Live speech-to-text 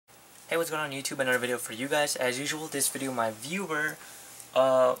Hey, what's going on YouTube? Another video for you guys. As usual, this video my viewer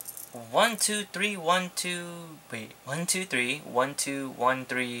 123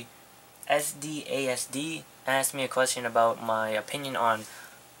 SDASD asked me a question about my opinion on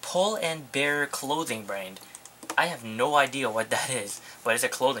Pull and Bear clothing brand. I have no idea what that is, but it's a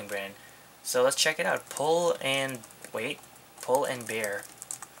clothing brand. So let's check it out. Pull and Bear.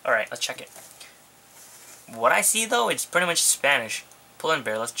 Alright, let's check it. What I see though, it's pretty much Spanish. Pull and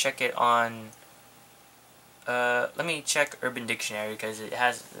Bear. Let's check it on. Let me check Urban Dictionary because it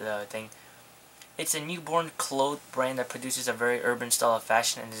has the thing. It's a newborn cloth brand that produces a very urban style of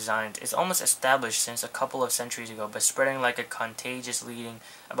fashion and design. It's almost established since a couple of centuries ago, but spreading like a contagious, leading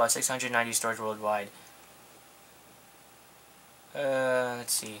about 690 stores worldwide.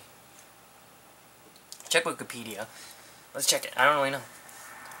 Let's see. Check Wikipedia. Let's check it. I don't really know.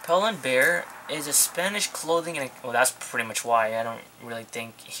 Pull and Bear is a Spanish clothing and well, that's pretty much why I don't really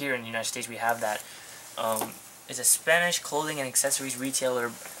think here in the United States we have that. It's a Spanish clothing and accessories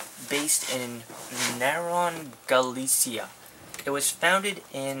retailer based in Naron, Galicia. It was founded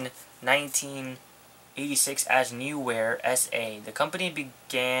in 1986 as New Wear SA. The company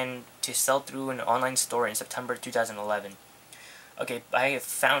began to sell through an online store in September 2011. Okay, I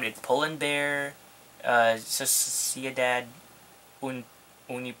found it. Pull and Bear, Sociedad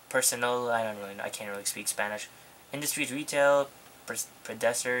Unipersonal, I don't really know, I can't really speak Spanish. Industries retail,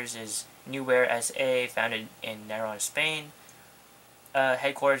 predecessors is New Wear SA, founded in Naron, Spain.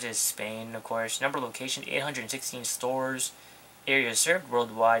 Headquarters is Spain, of course. Number of locations, 816 stores. Area served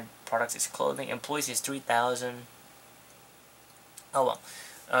worldwide. Products is clothing. Employees is 3,000. Oh well.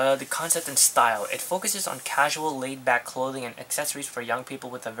 The concept and style. It focuses on casual, laid-back clothing and accessories for young people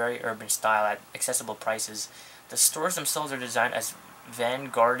with a very urban style at accessible prices. The stores themselves are designed as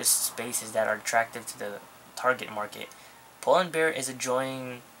vanguardist spaces that are attractive to the target market. Pull and Bear is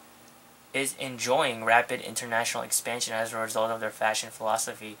enjoying rapid international expansion as a result of their fashion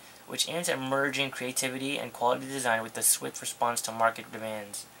philosophy, which aims at merging creativity and quality design with a swift response to market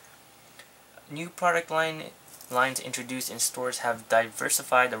demands. New product lines introduced in stores have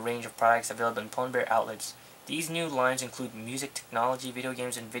diversified the range of products available in Pull and Bear outlets. These new lines include music, technology, video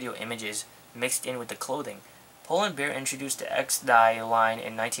games, and video images mixed in with the clothing. Pull and Bear introduced the X-Dye line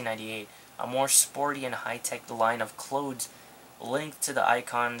in 1998, a more sporty and high-tech line of clothes linked to the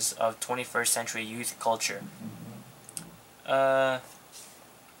icons of 21st century youth culture. Let's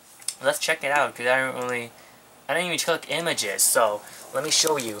check it out because I didn't even click images. So let me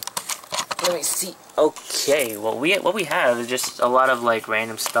show you. Let me see. Okay, well what we have is just a lot of like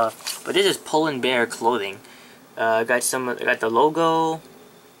random stuff, but this is Pull and Bear clothing. Got the logo.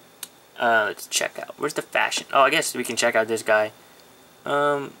 Let's check out. Where's the fashion? Oh, I guess we can check out this guy.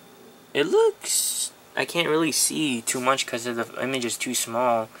 It looks. I can't really see too much because the image is too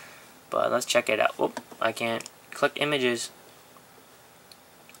small. But let's check it out. Whoop! I can't click images.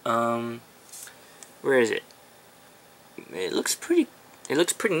 Where is it? It looks pretty. It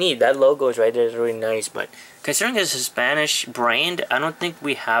looks pretty neat. That logo is right there. It's really nice. But considering it's a Spanish brand, I don't think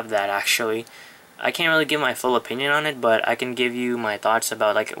we have that actually. I can't really give my full opinion on it, but I can give you my thoughts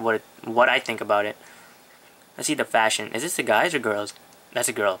about like what I think about it. Let's see the fashion. Is this the guys or girls? That's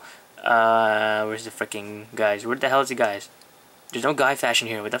a girl. Where's the freaking guys? Where the hell is the guys? There's no guy fashion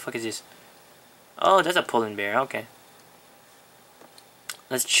here. What the fuck is this? Oh, that's a Pull and Bear. Okay.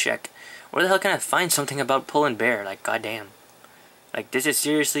 Let's check. Where the hell can I find something about Pull and Bear? Like, goddamn. Like, this is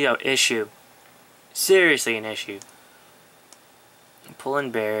seriously an issue. Seriously an issue. Pull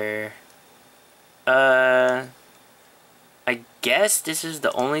and Bear. I guess this is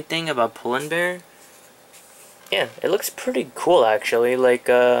the only thing about Pull and Bear. Yeah, it looks pretty cool actually. Like,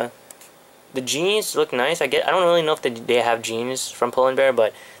 the jeans look nice. I don't really know if they have jeans from Pull and Bear,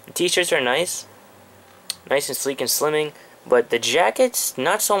 but the t-shirts are nice. Nice and sleek and slimming. But the jackets,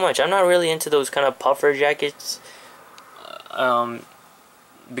 not so much. I'm not really into those kind of puffer jackets.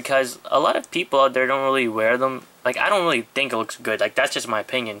 Because a lot of people out there don't really wear them. Like, I don't really think it looks good. Like, that's just my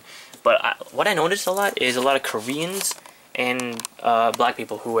opinion. But what I noticed a lot is a lot of Koreans and black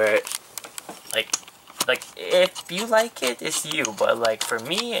people who wear it. Like if you like it, it's you. But like for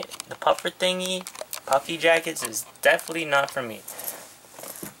me, the puffer thingy, puffy jackets is definitely not for me.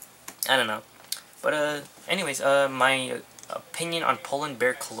 I don't know. But anyways, my opinion on Pull and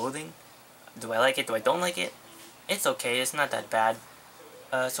Bear clothing. Do I like it? Do I don't like it? It's okay. It's not that bad.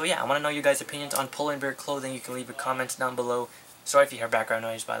 So yeah, I want to know you guys' opinions on Pull and Bear clothing. You can leave your comments down below. Sorry if you hear background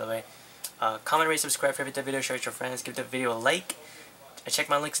noise, by the way. Comment, rate, subscribe, favorite the video, share it with your friends, give the video a like. Check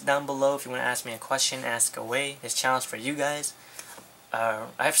my links down below if you want to ask me a question, ask away. This channel is for you guys. I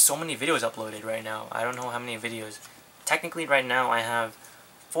have so many videos uploaded right now. I don't know how many videos. Technically right now I have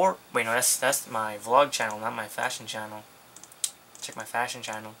Wait, no, that's my vlog channel, not my fashion channel. Check my fashion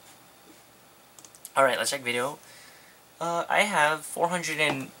channel. Alright, let's check video. I have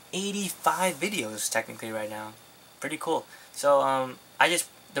 485 videos technically right now. Pretty cool. So,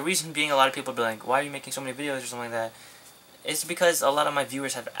 the reason being, a lot of people be like, why are you making so many videos or something like that? It's because a lot of my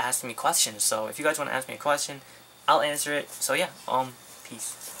viewers have asked me questions. So if you guys want to ask me a question, I'll answer it. So yeah,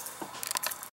 peace.